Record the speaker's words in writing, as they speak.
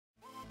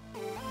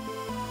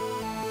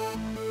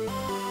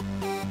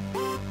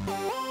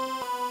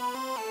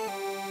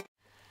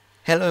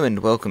Hello and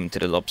welcome to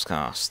the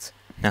LobsCast.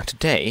 Now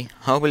today,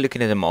 I'll be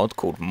looking at a mod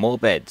called More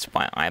Beds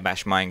by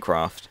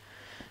IBashMinecraft.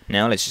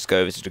 Now let's just go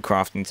over to the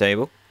crafting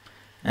table,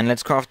 and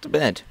let's craft a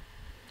bed.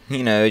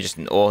 You know, just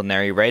an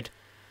ordinary red,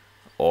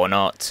 or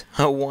not,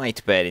 a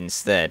white bed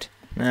instead.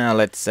 Now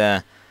let's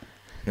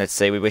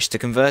say we wish to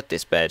convert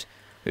this bed.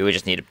 We would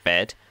just need a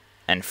bed,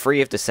 and 3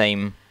 of the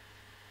same...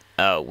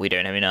 Oh, we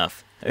don't have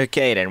enough.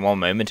 Okay then, one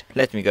moment,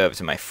 let me go over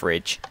to my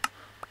fridge.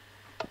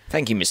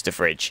 Thank you, Mr.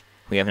 Fridge.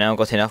 We have now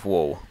got enough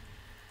wool.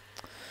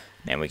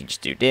 Then we can just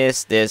do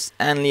this,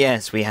 and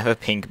yes, we have a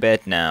pink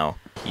bed now.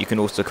 You can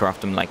also craft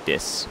them like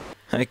this.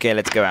 Okay,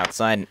 let's go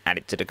outside and add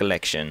it to the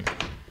collection.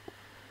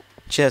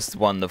 Just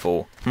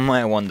wonderful.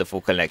 My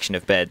wonderful collection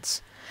of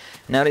beds.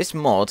 Now this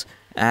mod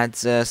adds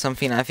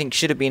something I think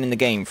should have been in the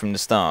game from the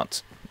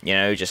start. You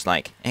know, just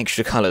like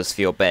extra colours for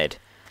your bed.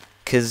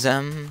 Because,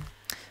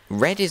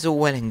 red is all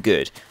well and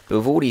good, but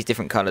with all these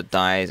different coloured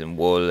dyes and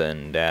wool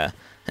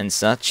and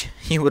such,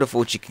 you would have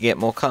thought you could get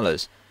more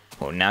colours.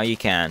 Well, now you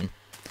can.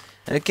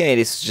 Okay,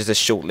 this is just a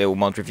short little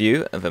mod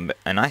review of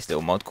a nice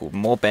little mod called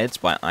More Beds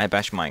by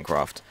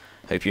IBashMinecraft.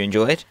 Hope you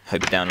enjoyed,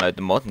 hope you download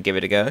the mod and give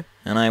it a go,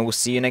 and I will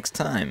see you next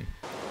time.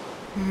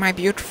 My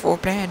beautiful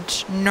bed,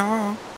 no.